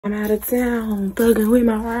I'm out of town, thugging with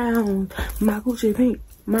my rounds. My Gucci pink,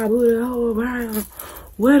 my booty hole brown.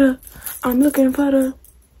 Weather, I'm looking for the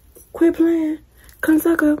quit playing, come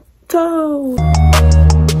suck a toe.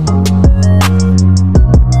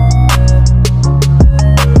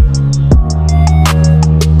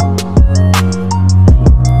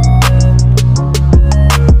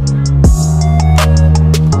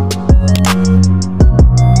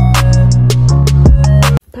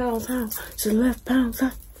 Pounds house, just left pounds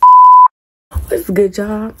house. What's good,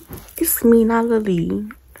 y'all? It's me, Natalie,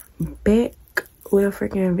 back with a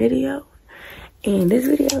freaking video. And this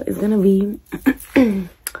video is gonna be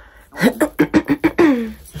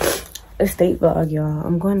a state vlog, y'all.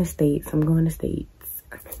 I'm going to states.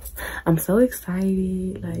 I'm so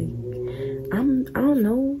excited. Like, I don't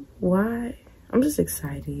know why. I'm just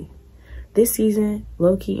excited. This season,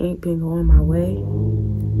 low-key ain't been going my way.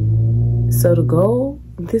 So the goal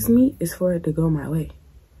this meet is for it to go my way.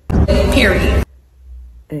 Period.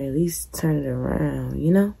 Or at least turn it around,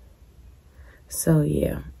 you know? So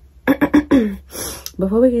yeah.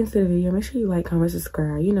 Before we get into the video, make sure you like, comment,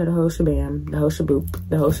 subscribe. You know the whole shabam, the whole shaboop,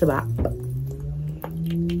 the whole shabop.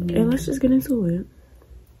 And let's just get into it.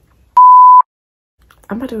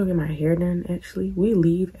 I'm about to go get my hair done, actually. We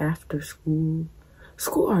leave after school.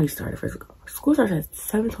 School already started, first of all. School starts at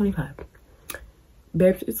 7:25.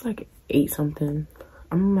 Babes, it's like 8 something.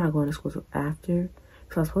 I'm not going to school till after.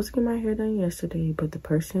 So I was supposed to get my hair done yesterday, but the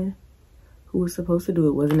person who was supposed to do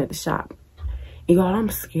it wasn't at the shop. And y'all, I'm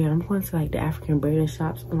scared. I'm going to like the African braiding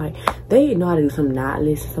shops. And like, they know how to do some knotless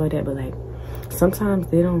and stuff like that, but like sometimes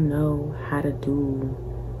they don't know how to do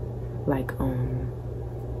like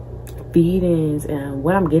feed-ins. And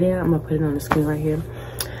what I'm getting, I'm gonna put it on the screen right here.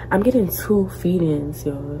 I'm getting 2 feed-ins,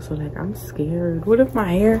 y'all. So like, I'm scared. What if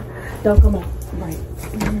my hair don't come out right?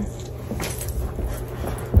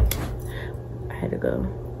 I had to go.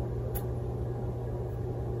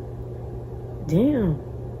 Damn.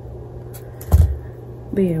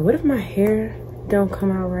 But yeah, what if my hair don't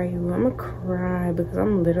come out right? I'm gonna cry because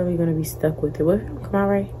I'm literally gonna be stuck with it. What if it don't come out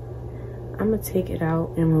right? I'm gonna take it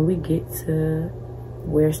out, and when we get to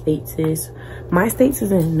where States is, my States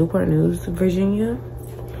is in Newport News, Virginia.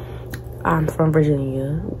 I'm from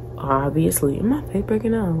Virginia, obviously. My face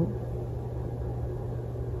breaking out.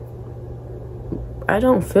 I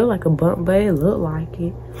don't feel like a bump, but it looked like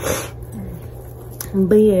it.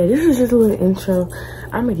 But yeah, this is just a little intro.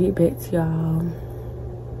 I'm gonna get back to y'all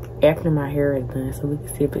after my hair is done, so we can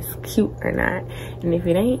see if it's cute or not. And if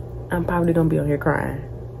it ain't, I'm probably gonna be on here crying.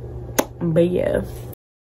 But yeah.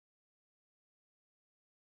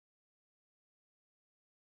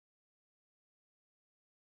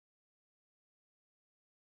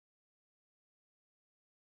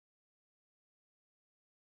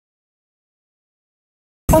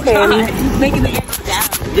 Okay, making the edges down.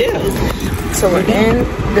 Yeah. So we're in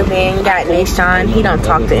the van. You got Nation. He don't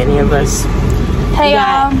talk to any of us. Hey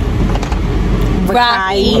y'all.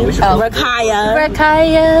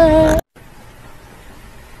 Rakaya.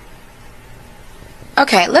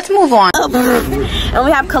 Okay, let's move on. And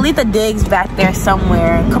we have Kalitha Diggs back there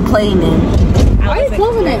somewhere complaining. Why are you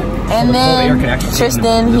closing it? And then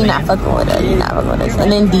Tristan, he not fucking with us.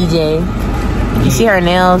 And then DJ. You see her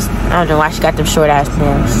nails? I don't know why she got them short ass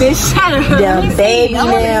nails. Them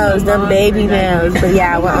baby nails. But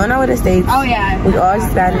yeah, we're on our way to States. Oh yeah. We all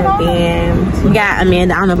just got in the van. We got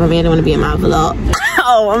Amanda. I don't know if Amanda want to be in my vlog.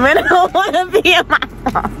 Oh, Amanda don't want to be in my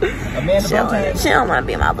vlog. She don't want to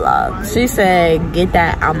be in my vlog. She said, get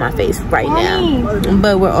that out my face right now.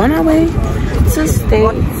 But we're on our way to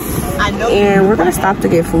States. And we're gonna stop to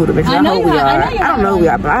get food. Because I hope we are. I don't know we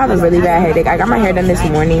are, but I have a really bad headache. I got my hair done this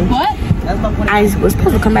morning. What? I was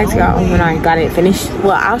supposed to come back to y'all when I got it finished.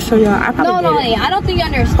 Well, I'll show y'all. I don't think you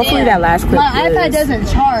understand. Hopefully that last clip. My iPad doesn't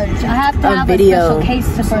charge. I have to have video. A special case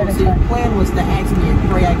to put it. The plan was to ask me and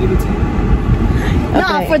pray I give it to you. Okay.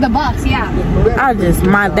 No, for the box, yeah.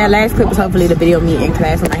 That last clip was hopefully the video me in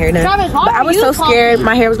class with my hair done. Travis, but I was so scared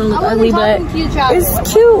my hair was gonna look ugly, but it's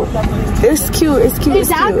cute. It's cute.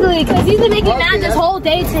 Exactly, because he's been making mad this whole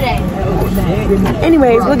day today.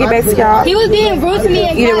 Anyways, we'll get back to y'all. He was being rude to me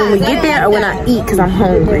again. Either when we get there or when I eat, because I'm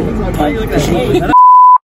hungry.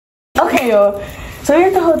 Okay, y'all. So we're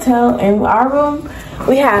at the hotel, and our room,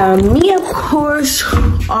 we have me, of course,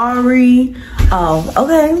 Ari. Oh,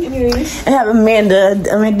 okay. I have Amanda.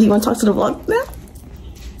 Amanda, do you want to talk to the vlog now?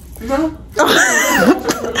 No.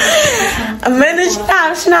 Amanda, she's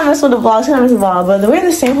not messing with the vlog. But we're in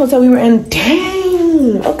the same hotel we were in.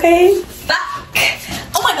 Dang. Okay. Fuck.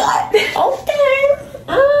 Oh my god. Okay.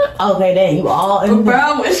 Okay, then you all.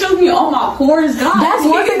 Bro, it shows me all my pores gone. That's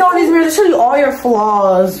one thing on these mirrors. It shows you all your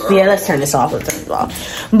flaws. Yeah, let's turn this off. Let's turn this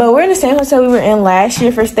off. But we're in the same hotel we were in last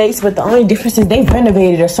year for steaks. But the only difference is they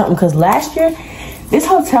renovated or something. Because last year, this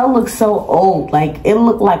hotel looked so old. Like, it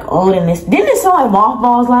looked like old. And this didn't it smell like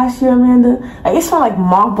mothballs last year, Amanda? Like, it smelled like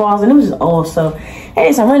mothballs and it was just old. So,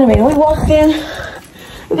 hey, so I'm renovating. We walked in.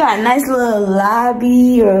 We got a nice little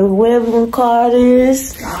lobby or whatever you want to call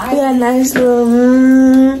this. We got a nice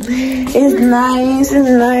little It's nice. It's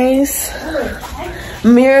nice.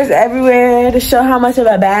 Mirrors everywhere to show how much of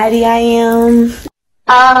a baddie I am.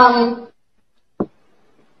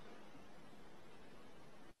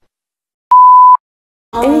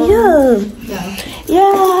 And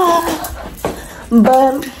yeah.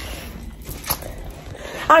 But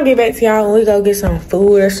I'll get back to y'all when we go get some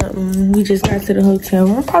food or something. We just got to the hotel.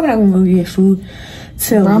 We're probably not gonna go get food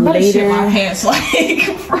till later. I'm about to shit my pants like.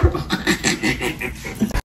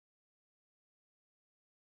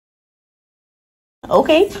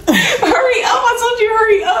 Okay. Hurry up! I told you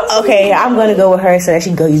hurry up. Okay, I'm gonna go with her so that she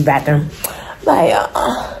can go use the bathroom. Bye,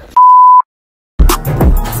 y'all.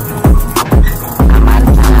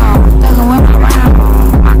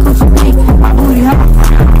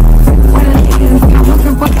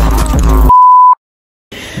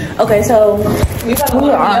 Okay, so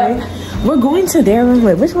we're going to their room.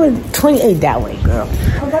 Wait, which one? 28 that way, girl.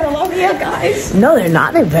 I'm gonna love you guys. No, they're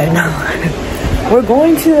not. They better not. We're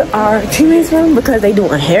going to our teammates' room because they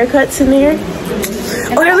doing haircuts in there.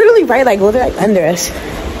 Oh, they're literally right, like, well, they're like under us.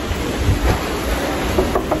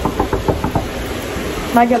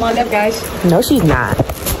 Might get lined up, guys. No, she's not.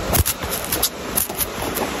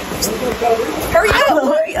 Hurry up!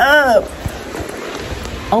 Hurry up!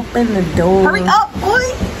 Open the door. Hurry up,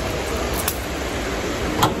 boy!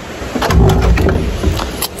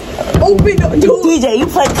 Open the door. DJ, you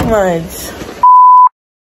play too much.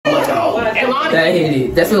 That hit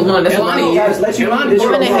it. That's the one. That's the one.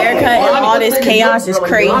 Giving a haircut and all this chaos is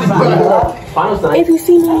crazy. If you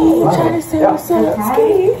see me trying to say what's up,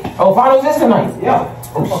 oh, finals this tonight. Yeah.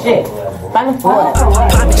 Oh shit. Final four.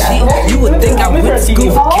 You would think I went to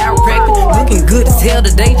school for chiropractic. Looking good as hell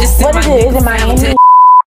today. Just what is it? Is it Miami?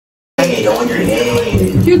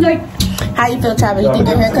 You're like, how you feel, Travis? You think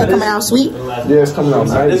your haircut coming out sweet? Yeah, it's coming out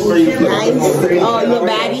nice. Nice. Oh, you a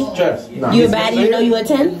baddie? You a baddie? You know you a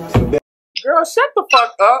 10? Girl, shut the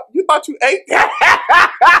fuck up. You thought you ate that?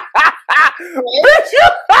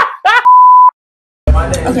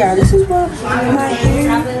 Okay, this is what my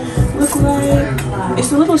hair looks like.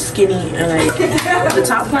 It's a little skinny and like the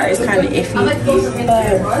top part is kind of iffy,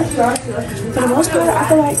 but for the most part, I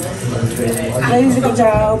feel like ladies did a good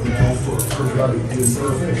job.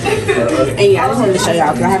 And yeah, I just wanted to show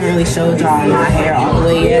y'all because I haven't really showed y'all my hair all the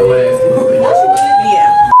way yet.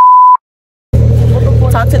 Yeah.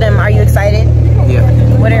 Talk to them. Are you excited? Yeah.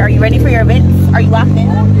 What are you ready for your event? Are you locked in?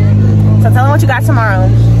 So tell them what you got tomorrow.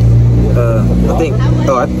 I think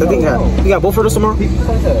you got both hurdles tomorrow?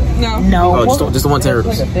 No. Oh, just the 110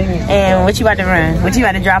 hurdles. And what you about to run? What you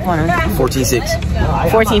about to drop on them?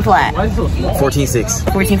 14.6. 14 flat.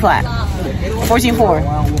 14.6. 14 flat. 14.4.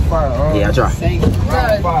 Yeah, I try.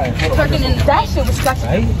 that shit was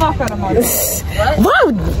scratching the fuck out of my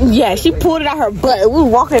Wow. Yeah, she pulled it out her butt. We were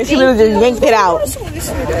walking and she literally just yanked it out.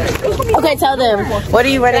 Okay, tell them. What are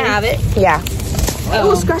you running? have it? Yeah.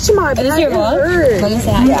 Oh, scratching my butt. Is this your vlog? Let me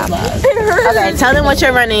say hi. Yeah. It hurts. Okay, tell them what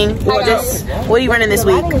you're running. What are you running this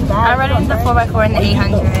week? I'm running the 4x4 and the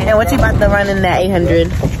 800. And what you about to run in the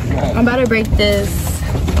 800? I'm about to break this.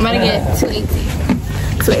 I'm about to get 218.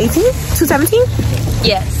 218? 217?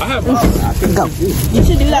 Yes. Go. You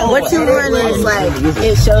should do that. What you running is like,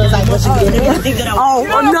 it shows like what you doing. Oh,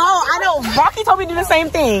 no, I know. Rocky told me to do the same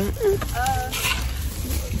thing.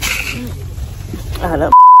 Hold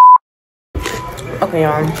up. Okay,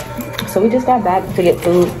 y'all. So we just got back to get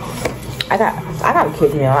food. I got a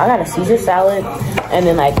kids meal. I got a Caesar salad and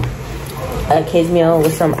then like a kids meal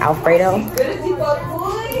with some Alfredo.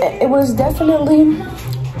 It was definitely.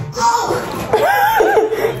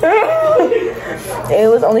 It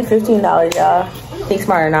was only $15, y'all. Think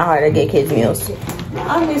smarter, not harder to get kids meals.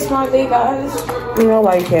 I miss my day, guys.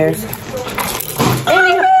 Nobody cares.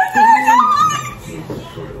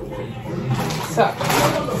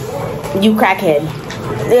 You crackhead.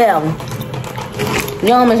 Damn. You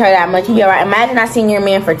don't miss her that much. You be alright. Imagine not seeing your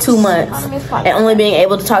man for 2 months and only being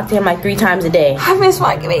able to talk to him like 3 times a day. I miss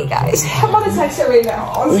my day, guys. I'm about to text her right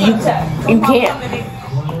now. You can't.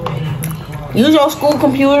 Use your school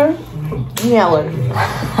computer. Email her.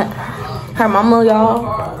 Her mama, y'all.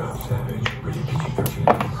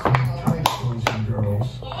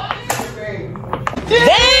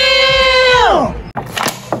 Damn!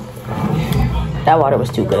 That water was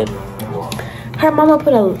too good. Her mama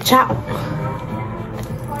put a chop.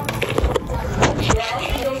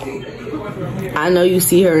 I know you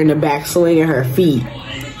see her in the back swinging her feet.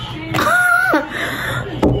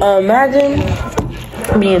 Imagine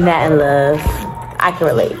being that in love. I can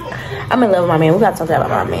relate. I'm in love with my man. We gotta talk about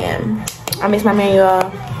my man. I miss my man, y'all.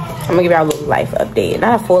 I'm gonna give y'all a little life update.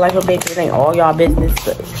 Not a full life update because it ain't all y'all business,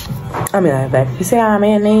 but I'm in that back. You see how my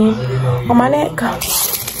man name on my neck?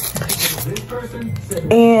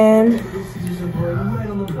 And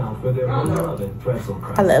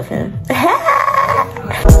I love him. You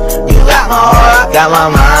got my heart, got my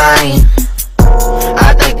mind.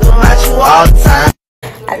 I think about you all the time.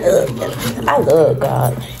 I love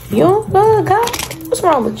God. You don't love God? What's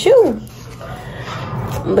wrong with you?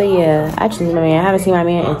 But yeah, I just need my man. I haven't seen my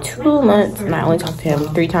man in 2 months, and I only talk to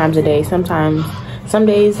him 3 times a day. Sometimes, some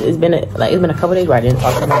days it's been a couple days where I didn't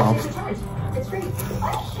talk to him at all.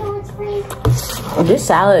 This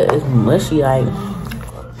salad is mushy, like.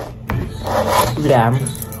 Yeah,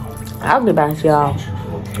 I'll get back to y'all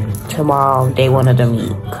tomorrow, day 1 of the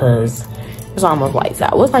meet, cause it's almost lights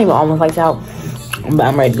out. Well, it's not even almost lights out, but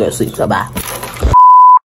I'm ready to go to sleep, so bye.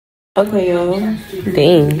 Okay, y'all.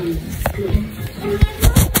 Dang.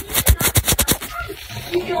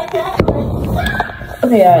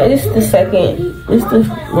 Okay, y'all, it's the second,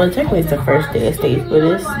 well, technically it's the first day of stage, but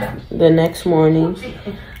it's the next morning.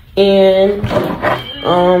 And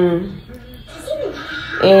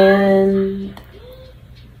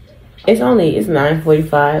it's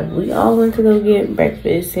 9:45. We all went to go get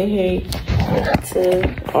breakfast. Say hey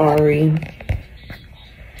to Ari.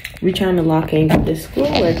 We trying to lock in, get this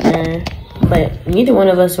schoolwork done, but neither one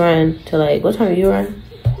of us run to, like, what time do you run?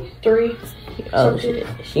 3. Oh shit,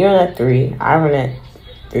 she run at 3. I run at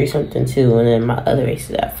 3 something too, and then my other race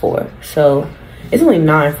is at 4. So it's only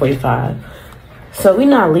 9:45. So we're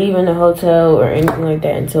not leaving the hotel or anything like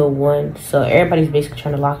that until 1. So everybody's basically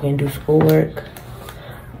trying to lock in and do schoolwork.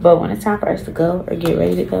 But when it's time for us to go or get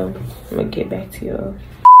ready to go, I'm gonna get back to y'all.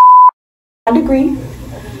 I agree.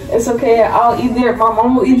 It's okay. My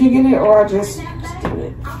mom will either get it or I'll just do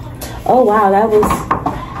it. Oh wow, that was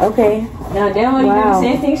okay. Now, damn, when you do the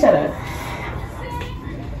same thing, shut up.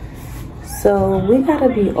 So we gotta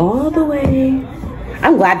be all the way.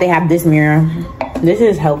 I'm glad they have this mirror. This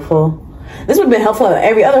is helpful. This would have been helpful at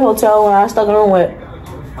every other hotel when I was stuck in a room with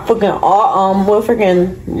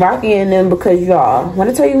freaking Rocky and them, because y'all, when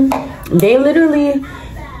I tell you, they literally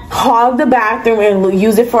hog the bathroom and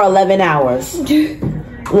use it for 11 hours.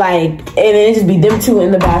 Like, and it just be them 2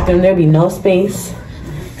 in the bathroom. There'd be no space.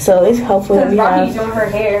 So it's helpful that we Rocky's doing her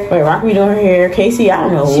hair. Wait, Rocky be doing her hair. Casey, I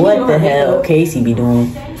don't know what the hell Casey be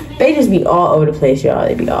doing. They just be all over the place, y'all.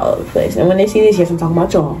 They be all over the place. And when they see this, yes, I'm talking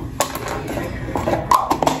about y'all.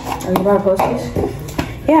 Are you about to post this?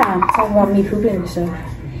 Yeah. I'm talking about me pooping and stuff.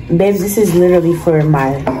 Babes, this is literally for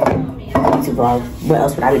my YouTube vlog. What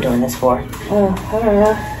else would I be doing this for? I don't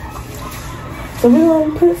know. So we're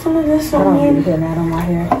gonna put some of this on here. I don't put that on my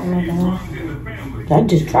hair. Did I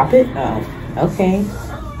just drop it? Oh, okay.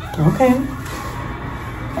 Okay.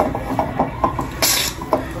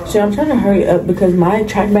 So I'm trying to hurry up because my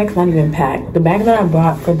track bag's not even packed. The bag that I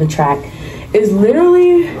brought for the track is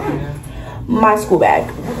literally my school bag.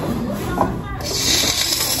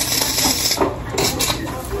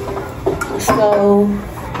 So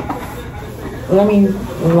let me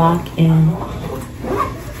lock in.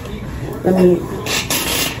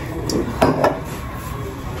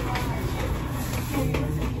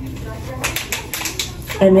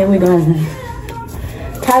 And then we're gonna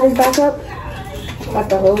tie this back up. Like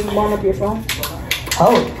the hose blowing up your phone?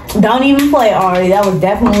 Oh, don't even play, Ari. That was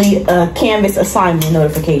definitely a Canvas assignment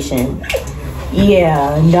notification.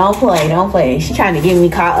 Yeah, don't play. She trying to get me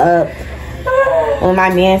caught up. When my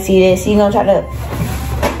man see this, he gonna try to...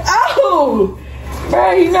 Oh!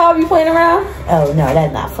 Bro, you know I be playing around? Oh, no,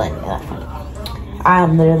 that's not funny. I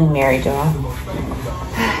am literally married, y'all.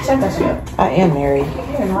 Shut that shit up. I am married.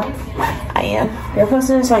 You're not. I am. You're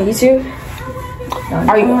posting this on YouTube?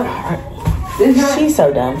 Are you... She's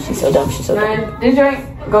so dumb. She's so dumb. This joint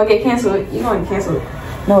gonna get canceled. You gonna get canceled.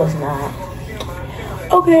 No, it's not.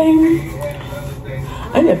 Okay.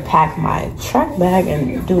 I need to pack my track bag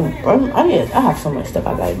and do... I have so much stuff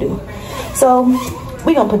I gotta do. So,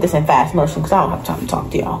 we gonna put this in fast motion because I don't have time to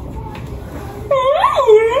talk to y'all.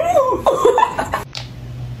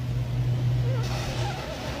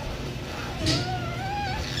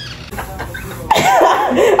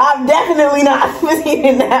 I'm definitely not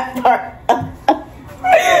seeing that part.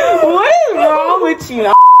 What is wrong with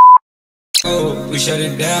you? we shut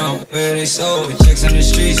it down. Where they sold, checks on the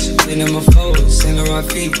streets, in my foes, sing on my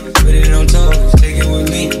feet, put it on toes, take it with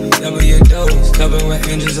me, double your dose, covered with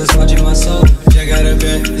angels that's watching my soul. Check out a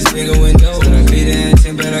bed, it's bigger windows, I be the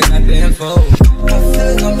intent, but I got the info. I feel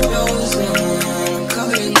like I'm frozen, I'm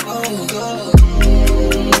covered in gold.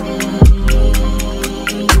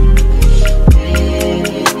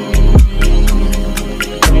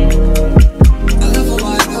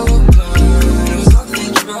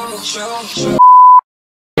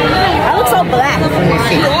 I look so black.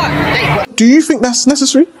 Do you think that's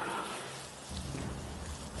necessary?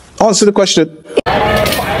 Answer the question.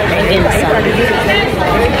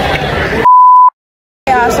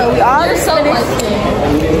 Yeah, so we all just finished.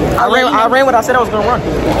 I ran what I said I was gonna run. I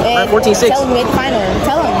ran 14.6. Tell him we made the final.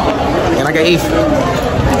 Tell him. And I got 8th.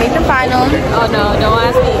 We made the final. Oh no, don't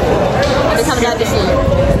ask me. They coming out this year.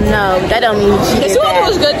 No, that don't mean she The did 200 that.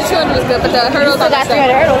 was good, the 200 was good, but the hurdles Still got 300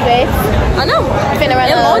 hurdles, babe. I know. Finna run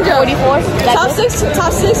And a long jump. 44. Top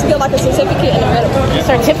six, you get like a certificate and a medal.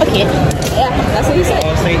 Certificate. Yeah, that's what he said.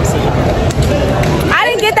 I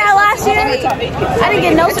didn't get that last year. I didn't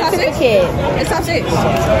get no certificate. It's top 6.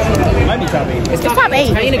 It's top 8.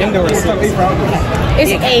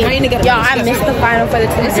 It's 8. Y'all, I missed the final for the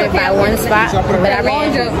 200 by 1 spot, but I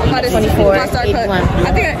ran 24, 81.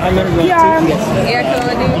 I think PR. yeah, cool,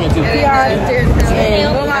 I do. PR.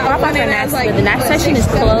 But the next session is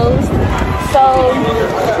closed, so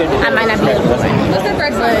I might not be able to go. What's the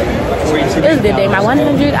first one? It was a good day. My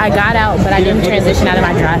 100, I got out, but I didn't transition out of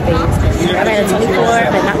my dry phase. I ran a 24,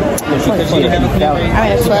 but not 24. I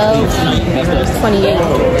ran a 12, 28.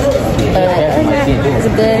 But it's a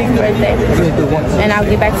good birthday. And I'll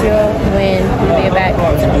get back to you when we get back.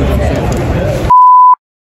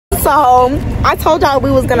 So I told y'all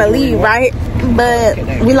we was gonna leave, right? But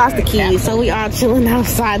we lost the keys, so we all chilling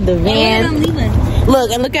outside the van. I'm leaving.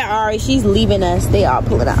 Look, and look at Ari, she's leaving us. They all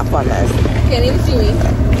pulling up on us. Can't even see me.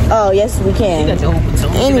 Oh, yes, we can.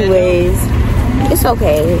 Anyways, it's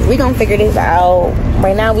okay. We gonna figure this out.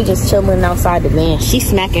 Right now, we just chilling outside the van. She's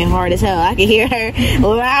smacking hard as hell. I can hear her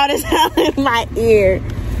loud as hell in my ear.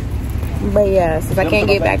 But yeah, since I can't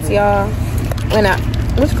get back to y'all,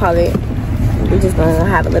 what you call it? We're just gonna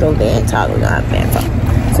have a little van talk. We're gonna have van talk.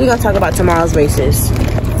 So we're gonna talk about tomorrow's races.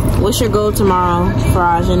 What's your goal tomorrow,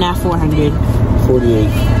 Faraj, in that 400? 48.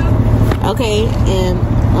 Okay, and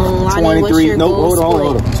Lonnie, 23. what's your goal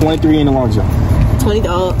Hold on. 23 in the long jump. 20.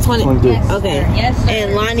 23. Yes. Okay. Yes, sir.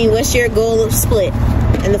 And Lonnie, what's your goal of split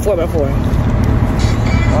in the 4x4?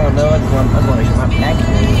 I don't know. I just want to make sure my back is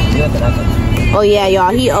good, but I can. Oh yeah,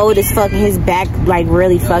 y'all. He old as fuck, and his back like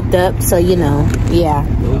really fucked up. So you know, yeah.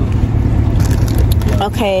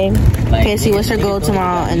 Okay. Casey, what's your goal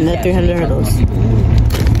tomorrow in the 300 hurdles?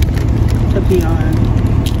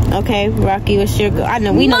 Okay, Rocky, what's your goal? I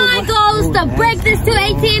know we know. My goal is to break this to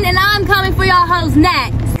 18, and I'm coming for y'all hoes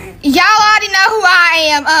next. Y'all already know who I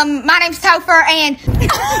am. My name's Topher, and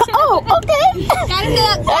Oh, okay. Gotta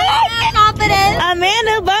feel confident.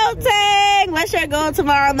 Amanda Boateng, what's your goal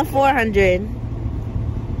tomorrow on the 400?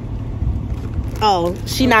 Oh,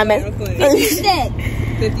 she not met.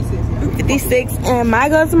 56. And my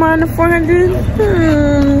goal tomorrow on the 400?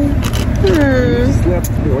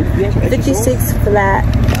 56 flat.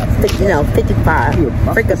 55.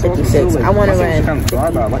 Freaking 56. I want to run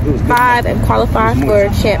 5 and qualify for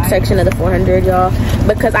champ section of the 400, y'all.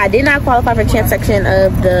 Because I did not qualify for champ section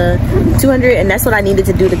of the 200, and that's what I needed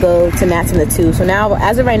to do to go to Nats in the 2. So now,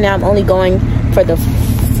 as of right now, I'm only going for the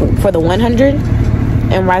 100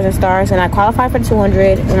 and Rising Stars, and I qualified for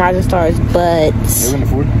 200 and Rising Stars, but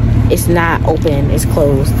it's not open. It's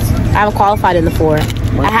closed. I haven't qualified in the 4.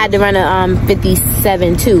 I had to run a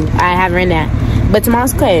 57 too. I haven't ran that. But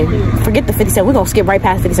tomorrow's okay. Forget the 57. We're gonna skip right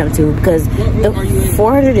past 57 too, because the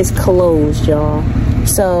 400 is closed, y'all.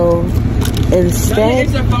 So instead,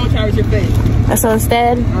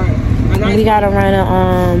 we gotta run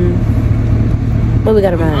a what we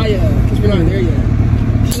gotta run? Because we're not there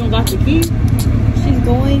yet. She don't got the key. She's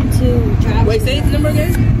going to travel. Wait, say the number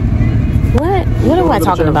again. What am I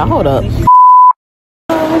talking about? Hold up.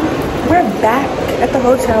 We're back at the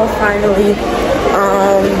hotel finally.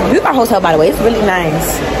 Our hotel, by the way, it's really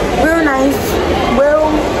nice. Real nice.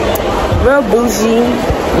 Real bougie.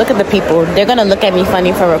 Look at the people. They're gonna look at me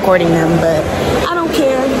funny for recording them, but I don't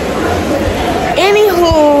care.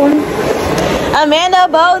 Anywho, Amanda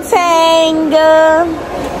Boateng.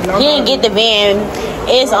 He didn't get the van.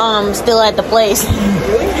 It's still at the place.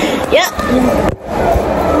 Yep.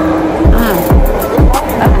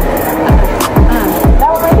 That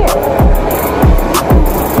one right here.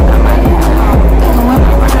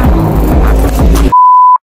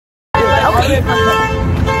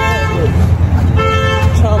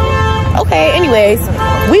 anyways,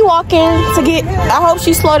 we walking to get, I hope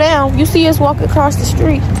she slow down. You see us walk across the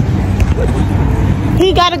street.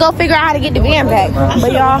 He got to go figure out how to get the van back.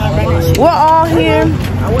 But y'all, we're all here.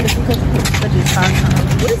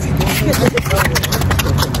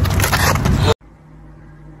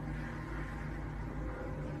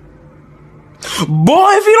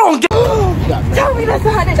 Boy, if you don't get... Tell me that's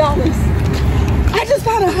 $100. I just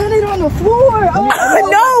found $100 on the floor. Oh,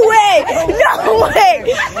 no way. No way.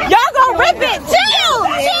 Y'all gonna rip it. Chill.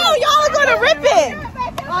 Y'all are gonna rip it.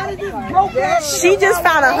 She just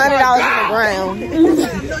found $100 on the ground.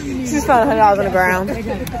 She just found $100 on the ground.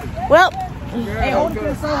 Well,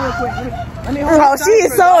 oh, she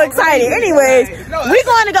is so excited. Anyways, we're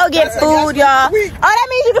going to go get food, y'all. Oh, that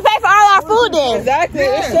means you can pay for all our food then. exactly.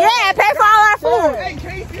 Yeah, pay for all our food.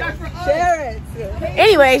 Share it.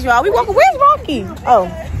 Anyways, y'all, we walking. Where's Rocky? Oh,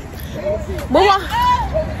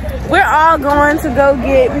 we're all going to go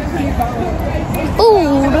get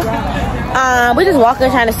food. We're just walking,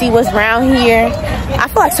 trying to see what's around here. I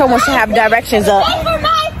feel like someone should have directions up.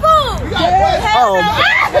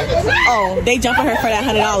 Oh, they jumping her for that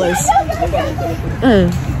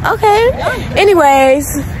 $100. Okay. Anyways,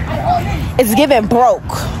 it's giving broke.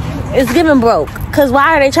 It's giving broke. Cause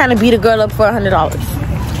why are they trying to beat a girl up for $100?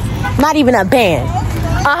 Not even a band.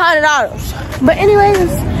 $100. But anyways,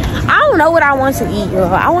 I don't know what I want to eat, girl.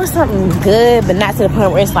 I want something good, but not to the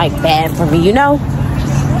point where it's like bad for me, you know?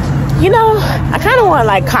 I kind of want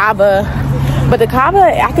like Cava, but the Cava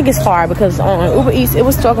I think is far because on Uber Eats it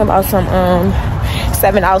was talking about some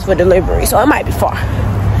 $7 for delivery, so it might be far.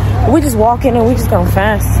 We just walk in and we just gonna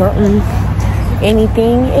find something,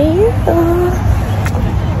 anything, and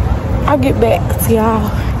I'll get back to y'all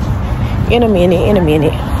in a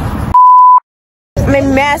minute. Made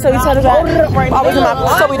me mad, so we told us that always in my,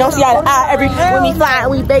 so we don't see eye to eye when we fly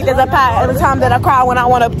and we bake as a pie. Every time that I cry when I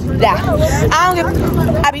want to die. I don't give,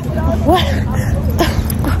 I be, what?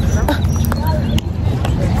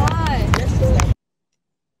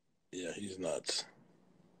 Yeah, he's nuts.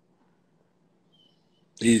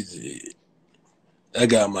 That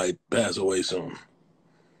guy might pass away soon.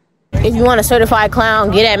 If you want a certified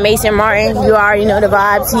clown, get at Mason Martin. You already know the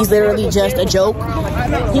vibes. He's literally just a joke.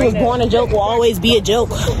 He was born a joke, will always be a joke.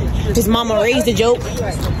 His mama raised a joke.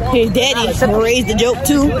 His daddy raised a joke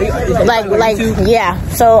too. Like, yeah.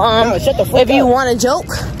 So, if you want a joke,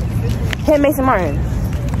 hit Mason Martin.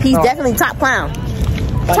 He's definitely top clown.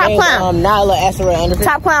 Top clown.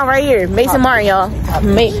 Top clown right here. Mason Martin, y'all.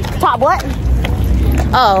 Top what?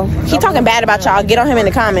 Oh, he talking bad about y'all. Get on him in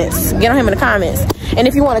the comments. Get on him in the comments. And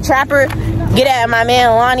if you want a trapper, get at my man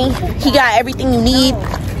Lonnie. He got everything you need.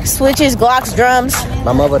 Switches, Glocks, drums.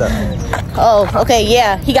 My mother though. Oh, okay,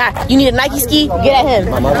 yeah. He got, you need a Nike ski? Get at him.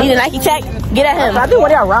 You need a Nike tech? Get at him. I do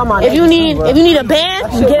what around my if you need a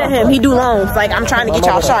band, get at him. He do loans. Like, I'm trying to get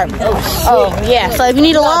y'all sharp. Oh, yeah. So if you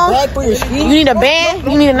need a loan, you need a band,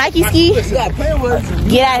 you need a Nike ski, get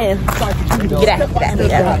at him. Get at him.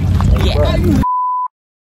 Yeah.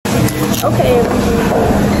 Okay.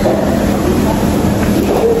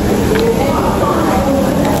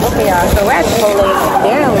 Okay, y'all. So we're at Chipotle.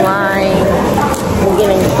 They're in line. We're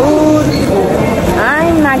getting food.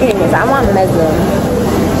 I'm not getting this. I want mezzo.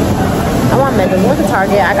 What's the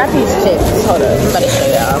Target? I got these chips. Hold up. I'm about to show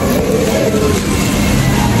y'all.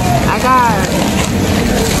 I got.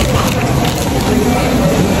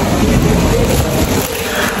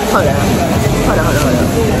 Hold on.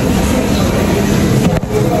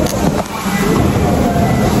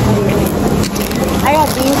 I got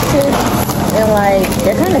these chips, and like,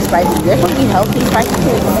 they're kind of spicy. They're supposed to be healthy, spicy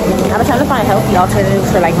chips. I was trying to find healthy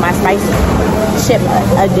alternatives for like my spicy chip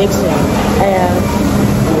addiction. And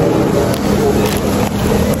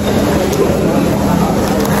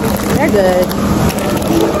they're good.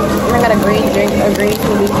 And I got a green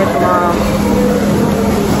smoothie for tomorrow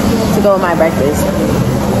to go with my breakfast.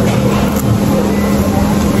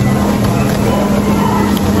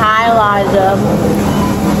 Hi, Elijah.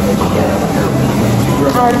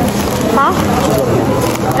 Huh?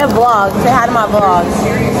 They're vlogs. Say hi to my vlogs.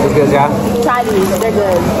 It's good, y'all. Try these. They're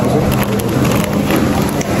good.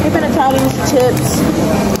 You're gonna try these chips.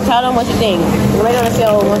 Tell them what you think. Rate on a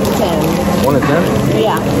scale of 1 to 10. 1 to 10?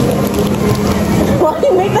 Yeah. Why do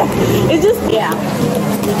you make that? It's just, yeah.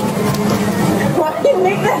 Why do you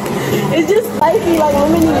make that? It's just spicy like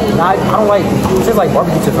lemonade. I don't like, it tastes like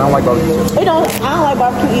barbecue chips. I don't like barbecue chips. I don't like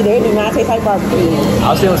barbecue either. It do not taste like barbecue.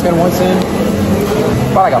 I'll say let's get 1 cent.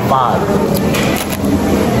 About like a 5.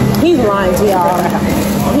 He's lying to y'all.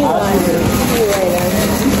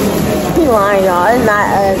 He's lying, y'all. It's not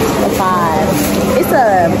a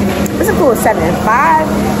 5. It's a cool 7. 5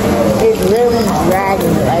 is really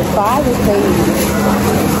dragging. Like, guys. 5 is crazy.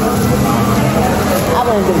 I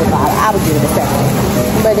wouldn't give it a 5. I would give it a 7.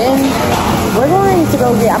 But then we're going to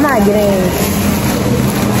go get. I'm not getting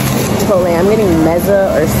Chipotle. I'm getting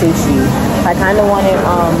mezza or sushi. I kind of wanted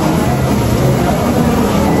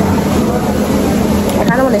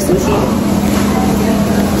sushi.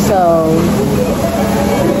 So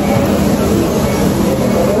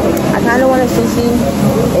I kind of wanted sushi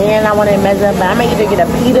and I wanted mezza, but I might either get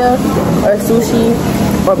a pita or sushi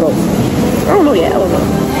or both. I don't know yet. I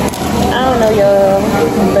don't know, y'all.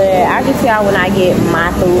 But I can tell when I get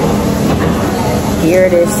my food. Here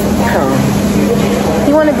it is.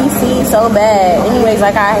 He want to be seen so bad. Anyways,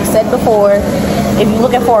 like I said before, if you're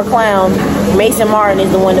looking for a clown, Mason Martin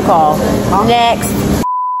is the one to call. Next.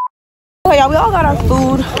 Okay, y'all, we all got our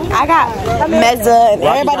food. I got mezza and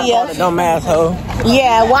everybody else. Dumb asshole.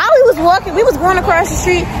 Yeah, while we was walking, we was going across the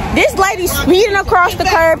street. This lady speeding across the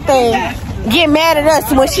curb thing, getting mad at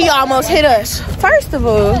us when she almost hit us. First of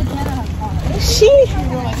all, she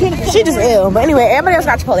just ill. But anyway, everybody else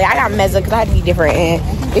got Chipotle. I got mezza because I had to be different, and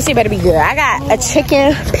this shit better be good. I got a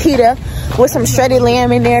chicken pita with some shredded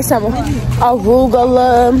lamb in there, some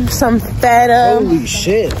arugula, some feta. Holy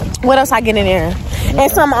shit. What else I get in there?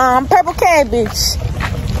 And some purple cabbage.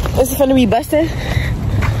 Is it gonna be busted?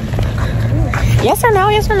 Yes or no?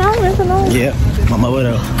 Yes or no? Yes or no? Yeah, Mama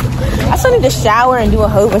Widow. I still need to shower and do a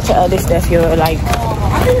whole bunch of other stuff here. Like,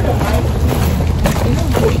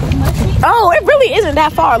 oh, it really isn't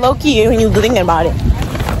that far, low key, when you're thinking about it.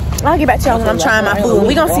 I'll get back to y'all when I'm trying my food.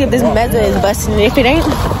 We gonna see if this mezza is busting. If it ain't,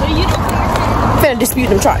 I'm finna dispute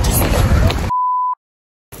them charges.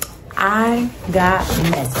 I got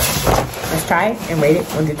mezza. Let's try it and rate it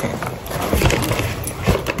 1 to 10.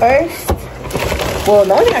 First, well,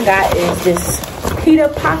 the only thing I got is this pita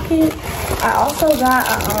pocket. I also got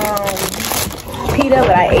pita,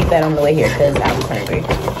 but I ate that on the way here because I was hungry.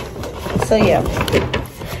 So yeah,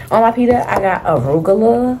 on my pita, I got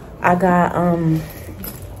arugula. I got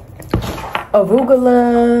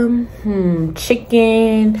arugula,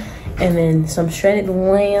 chicken, and then some shredded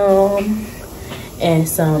lamb, and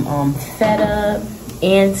some feta,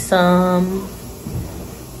 and some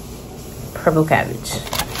purple cabbage.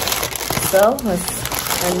 So let's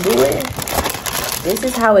undo it. This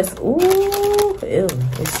is how it's, ooh, ew,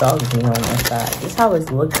 it's soggy on the side. This is how it's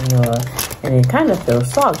looking, y'all, and it kind of feels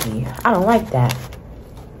soggy. I don't like that.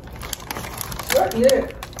 Eat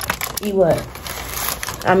it. Eat what?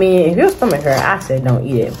 I mean, if your stomach hurt, I said don't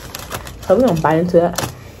eat it. So we're gonna bite into that.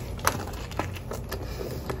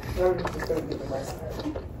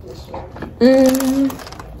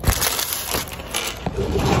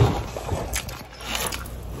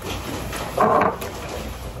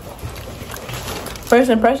 First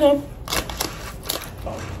impression,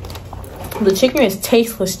 the chicken is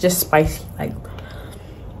tasteless, just spicy. Like,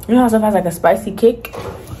 you know how stuff has like a spicy kick,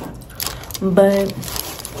 but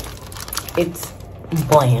it's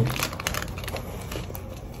bland.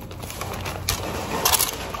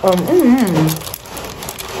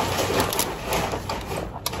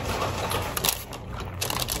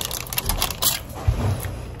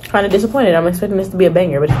 Kind of disappointed. I'm expecting this to be a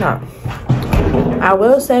banger, but it's not. I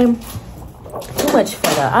will say, too much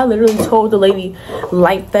feta. I literally told the lady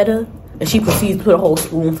light feta, and she proceeds to put a whole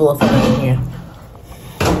spoonful of feta in here.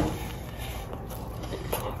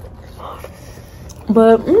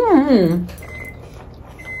 But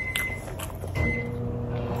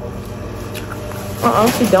I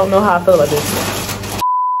honestly don't know how I feel about this.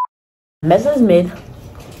 Mezza's mid,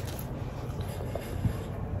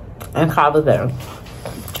 and Kava's better.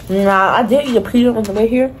 Now, I did eat a pita on the way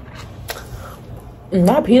here. And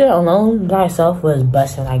that pita alone by itself was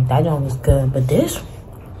busting. Like, that one was good. But this,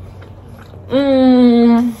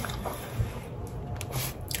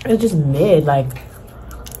 it's just mid. Like,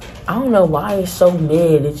 I don't know why it's so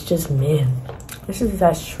mid. It's just mid. This is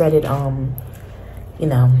that shredded, you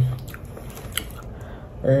know,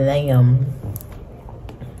 lamb.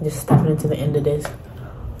 Just stuffing into the end of this.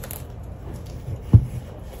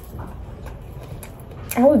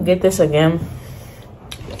 I would get this again,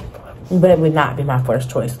 but it would not be my first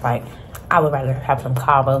choice. Like, I would rather have some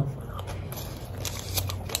kava.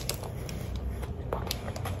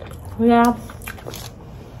 Yeah.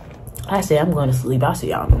 I say I'm going to sleep. I'll see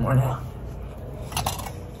y'all in the morning.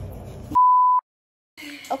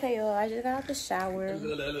 Okay, y'all, I just got out the shower.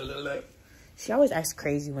 She always acts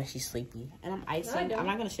crazy when she's sleepy. And I'm icing. No, I'm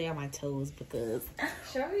not going to show y'all my toes because...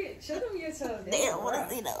 Show them your toes. They don't want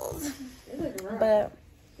to see those. They look rough. But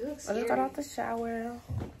I just got out the shower.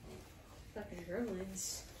 Fucking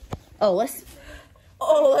gremlins. Oh, let's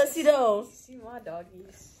see those. See my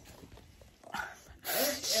doggies.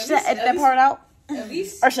 Should I edit that part out? At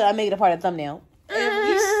least. Or should I make it a part of the thumbnail? At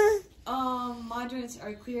least, my joints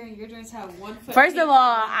are clear and your joints have 1 foot. First of all,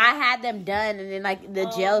 I had them done, and then like the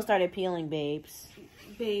gel started peeling, babes.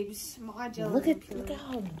 Babes, my gel. Look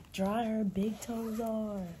how dry her big toes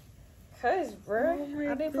are. Cause, bro, I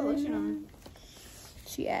didn't put lotion on.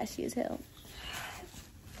 She ashy as hell.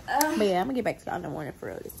 But yeah, I'm gonna get back to y'all in the morning for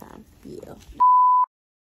real this time. Yeah.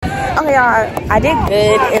 Okay, y'all, I did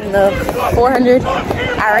good in the 400.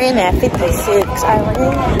 I ran at 56. I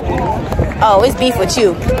ran. Oh, it's beef with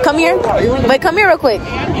you. Come here. Wait, come here real quick.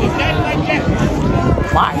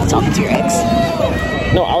 Why are you talking to your ex?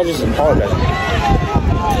 No, I was just apologizing.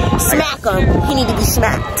 Smack him. He need to be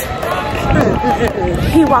smacked.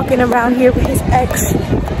 He walking around here with his ex,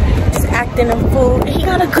 just acting a fool. He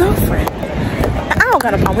got a girlfriend. I don't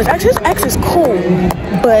got a problem with his ex. His ex is cool,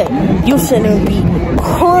 but you shouldn't be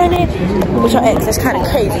cornered with your ex. That's kind of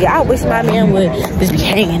crazy. I wish my man would just be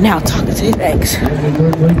hanging out talking to his ex.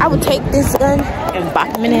 I would take this gun and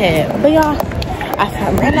bop him in the head. But y'all, I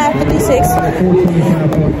ran out of 56. I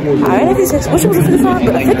ran at 56. Wish it was a 55,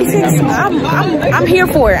 but a 56. I'm here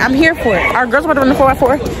for it. I'm here for it. Our girls about to run the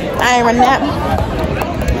 4x4. I ain't running that.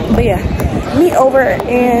 But yeah, meet over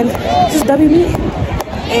and just W me,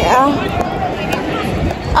 and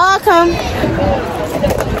I'll come.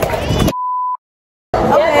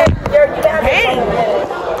 Okay.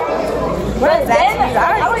 What is that? I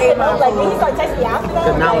already ate my food.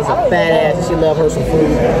 Because now it's a fat ass and she love her some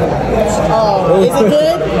food. Oh, is it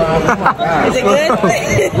good? Is it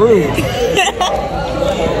good?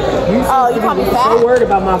 Oh, you call me fat? I'm so worried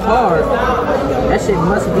about my car. That shit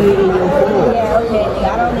must be in your phone. Yeah, okay.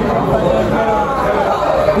 I don't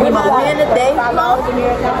know. With my man today,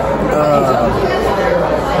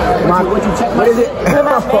 What you check? What is it? with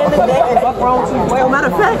my man today. Fuck wrong with you? Well, matter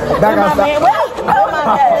of fact, With my man, with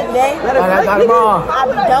my man today. I got tomorrow. I'll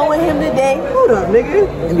be done with him today. Hold up, nigga.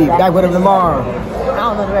 And be back with him tomorrow. I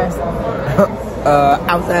don't know the rest.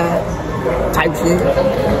 Outside type shit.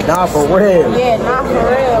 Nah, for real. Yeah, not for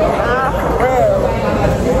real. Not for real.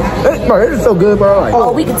 Bro, this is so good, bro. Like,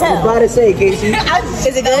 Oh, we can tell. What's about to say, Casey? Is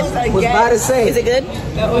it good? What's about to say? Is it good?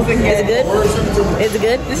 Is it good? Is it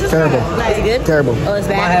good? This is Terrible. Is it good? Terrible. Oh, it's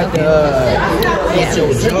bad? Okay. Yeah.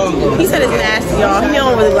 He said it's nasty, y'all. He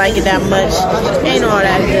don't really like it that much. Ain't all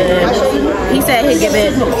that good. He said he'd give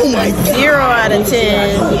it 0 out of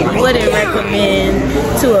 10. Wouldn't recommend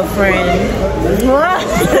to a friend.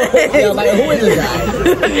 Like, who is this guy?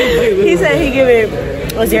 He said he'd give it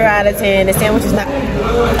a 0 out of 10. The sandwich is not.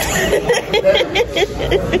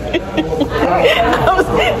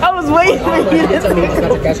 I was waiting for you to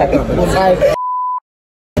say.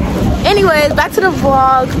 Anyways, back to the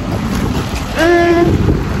vlog.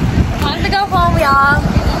 Time to go home, y'all.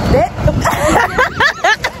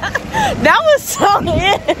 That was so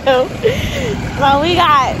ill. Well,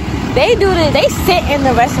 they sit in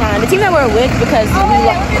the restaurant. The team that we're with, because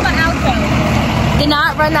my outro. Did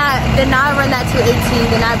not run that 218.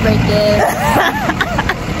 Did not break it.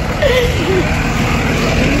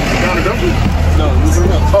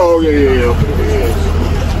 Oh, yeah.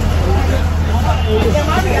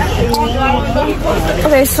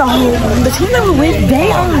 Okay, so the team that we're with,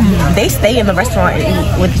 they stay in the restaurant and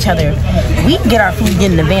eat with each other. We get our food,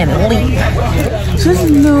 get in the van, and leave. So this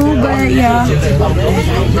is new, but yeah.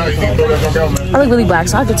 I look really black,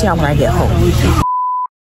 so I'll get to y'all when I get home.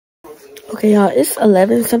 Okay, y'all, it's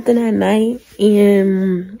 11 something at night,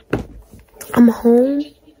 and I'm home,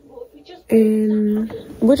 and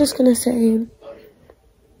we're just gonna say,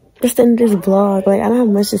 just end this vlog. Like, I don't have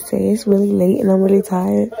much to say. It's really late and I'm really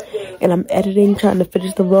tired, and I'm editing, trying to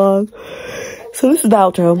finish the vlog. So this is the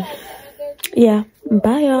outro. Yeah,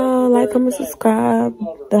 bye y'all. Like, comment, subscribe,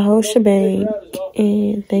 the whole shebang,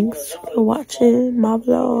 and thanks for watching my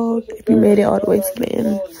vlog. If you made it all the way to the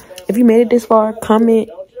end, if you made it this far, comment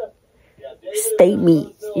state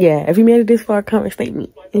me. Yeah, if you made it this far, comment state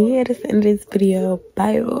me. And yeah, that's the end of this video.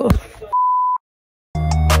 Bye y'all.